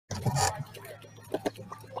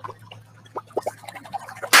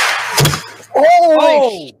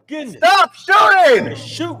Oh, goodness. Stop shooting! They're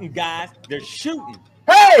shooting, guys. They're shooting.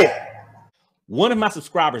 Hey! One of my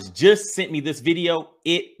subscribers just sent me this video.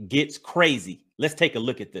 It gets crazy. Let's take a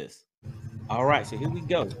look at this. All right, so here we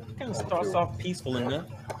go. Kind of starts off peaceful enough.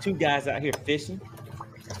 Two guys out here fishing.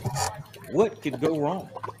 What could go wrong?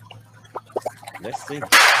 Let's see.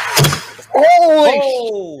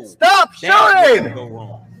 Holy stop shooting! Could go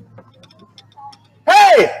wrong.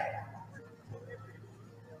 Hey!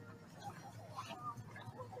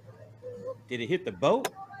 Did it hit the boat?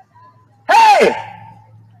 Hey!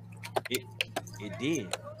 It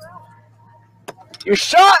did. You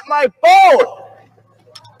shot my boat!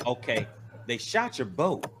 Okay, they shot your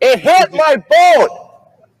boat. It hit my boat!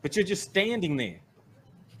 But you're just standing there.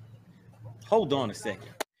 Hold on a second.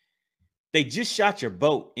 They just shot your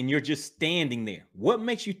boat and you're just standing there. What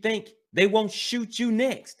makes you think they won't shoot you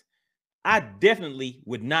next? I definitely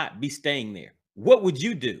would not be staying there. What would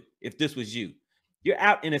you do if this was you? You're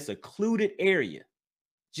out in a secluded area.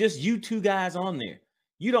 Just you two guys on there.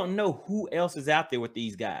 You don't know who else is out there with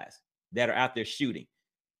these guys that are out there shooting.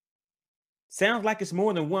 Sounds like it's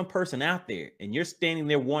more than one person out there and you're standing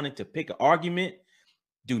there wanting to pick an argument.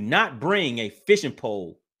 Do not bring a fishing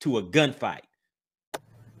pole to a gunfight.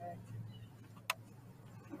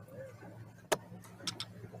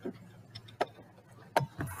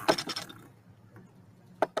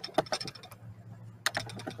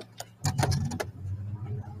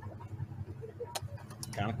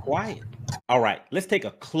 Kind of quiet. All right, let's take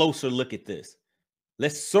a closer look at this.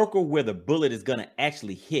 Let's circle where the bullet is going to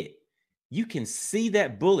actually hit. You can see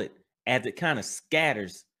that bullet as it kind of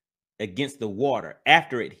scatters against the water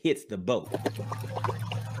after it hits the boat.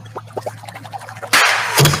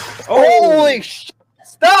 Holy shit!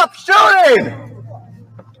 Stop shooting!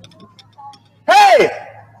 Hey!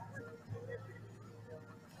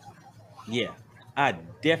 Yeah, I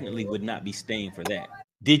definitely would not be staying for that.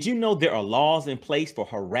 Did you know there are laws in place for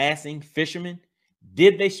harassing fishermen?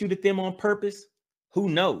 Did they shoot at them on purpose? Who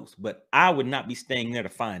knows? But I would not be staying there to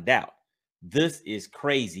find out. This is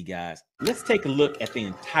crazy, guys. Let's take a look at the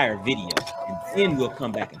entire video and then we'll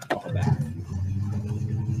come back and talk about it.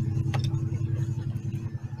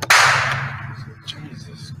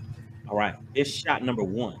 Jesus. All right, it's shot number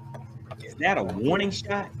one. Is that a warning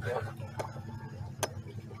shot?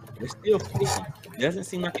 They're still fishing. Doesn't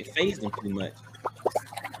seem like it fazed them too much.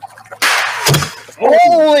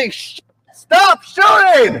 Holy shit! Stop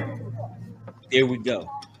shooting! There we go.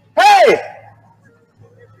 Hey!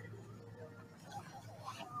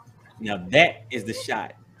 Now that is the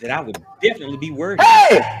shot that I would definitely be worried.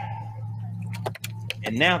 Hey!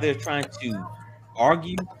 And now they're trying to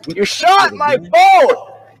argue. You shot my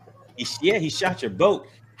boat! Yeah, he shot your boat.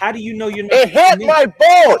 How do you know you're not? It hit my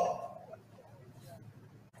boat!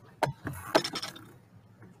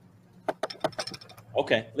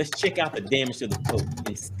 Okay, let's check out the damage to the boat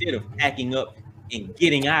instead of packing up and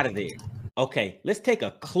getting out of there. Okay, let's take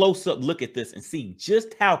a close-up look at this and see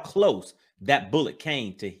just how close that bullet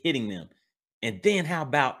came to hitting them. And then how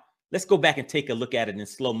about, let's go back and take a look at it in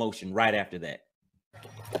slow motion right after that.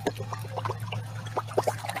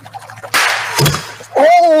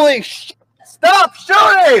 Holy shit! Stop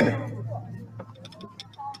shooting!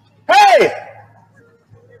 Hey!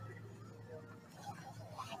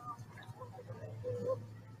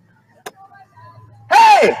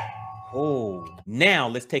 Hey! Oh, now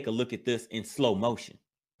let's take a look at this in slow motion.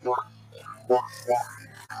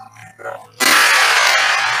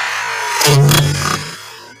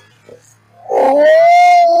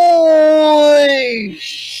 Holy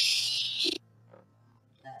shit!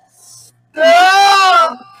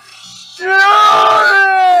 Stop shooting!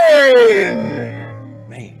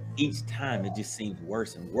 Man, each time it just seems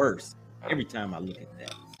worse and worse every time I look at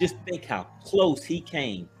that. Just think how close he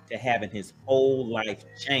came to having his whole life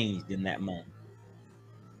changed in that moment.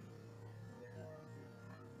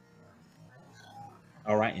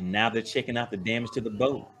 All right, and now they're checking out the damage to the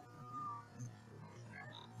boat.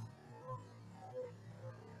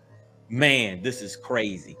 Man, this is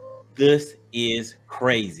crazy. This is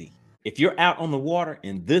crazy. If you're out on the water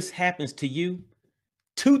and this happens to you,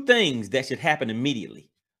 two things that should happen immediately.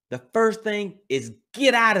 The first thing is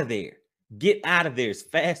get out of there. Get out of there as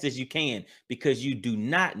fast as you can, because you do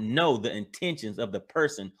not know the intentions of the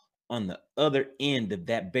person on the other end of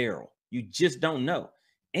that barrel. You just don't know.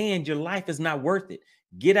 And your life is not worth it.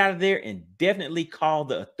 Get out of there and definitely call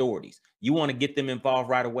the authorities. You want to get them involved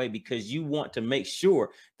right away because you want to make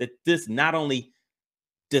sure that this not only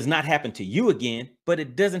does not happen to you again, but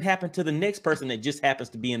it doesn't happen to the next person that just happens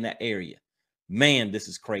to be in that area. Man, this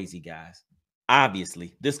is crazy, guys.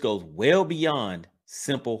 Obviously, this goes well beyond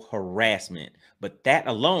simple harassment, but that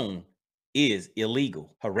alone is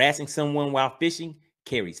illegal. Harassing someone while fishing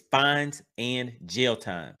carries fines and jail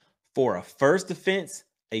time. For a first offense,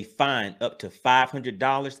 a fine up to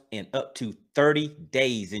 $500 and up to 30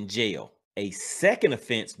 days in jail. A second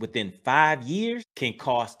offense within 5 years can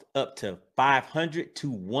cost up to $500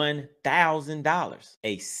 to $1,000.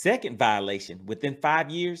 A second violation within 5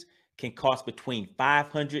 years can cost between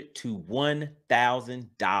 $500 to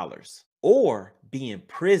 $1,000 or be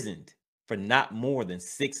imprisoned for not more than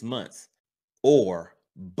 6 months or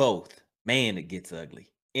both. Man, it gets ugly.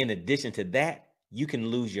 In addition to that, you can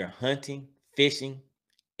lose your hunting, fishing,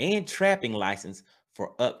 and trapping license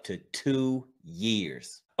for up to 2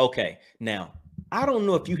 years. Okay, now, I don't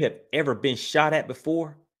know if you have ever been shot at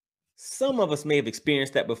before. Some of us may have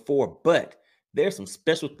experienced that before, but there's some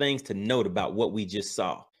special things to note about what we just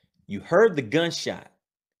saw. You heard the gunshot,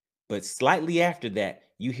 but slightly after that,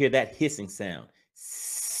 you hear that hissing sound.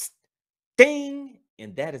 Ding!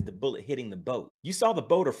 And that is the bullet hitting the boat. You saw the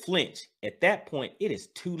boater flinch. At that point, it is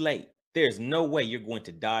too late. There's no way you're going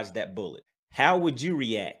to dodge that bullet. How would you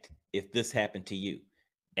react if this happened to you?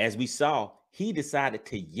 As we saw, he decided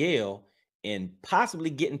to yell and possibly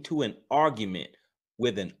get into an argument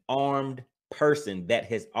with an armed person that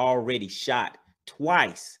has already shot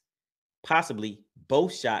twice, possibly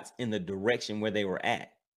both shots in the direction where they were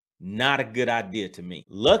at. Not a good idea to me.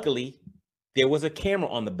 Luckily, there was a camera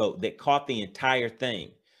on the boat that caught the entire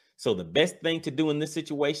thing. So the best thing to do in this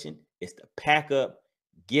situation is to pack up,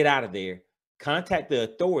 get out of there, contact the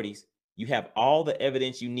authorities. You have all the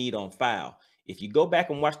evidence you need on file. If you go back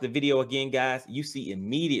and watch the video again, guys, you see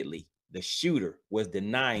immediately the shooter was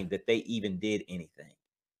denying that they even did anything,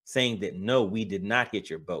 saying that, no, we did not hit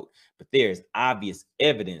your boat. But there's obvious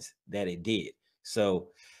evidence that it did. So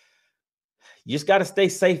you just got to stay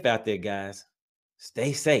safe out there, guys.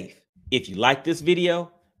 Stay safe. If you like this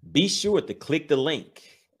video, be sure to click the link.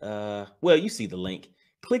 Well, you see the link.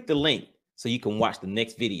 Click the link so you can watch the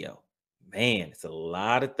next video. Man, it's a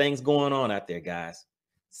lot of things going on out there, guys.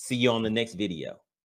 See you on the next video.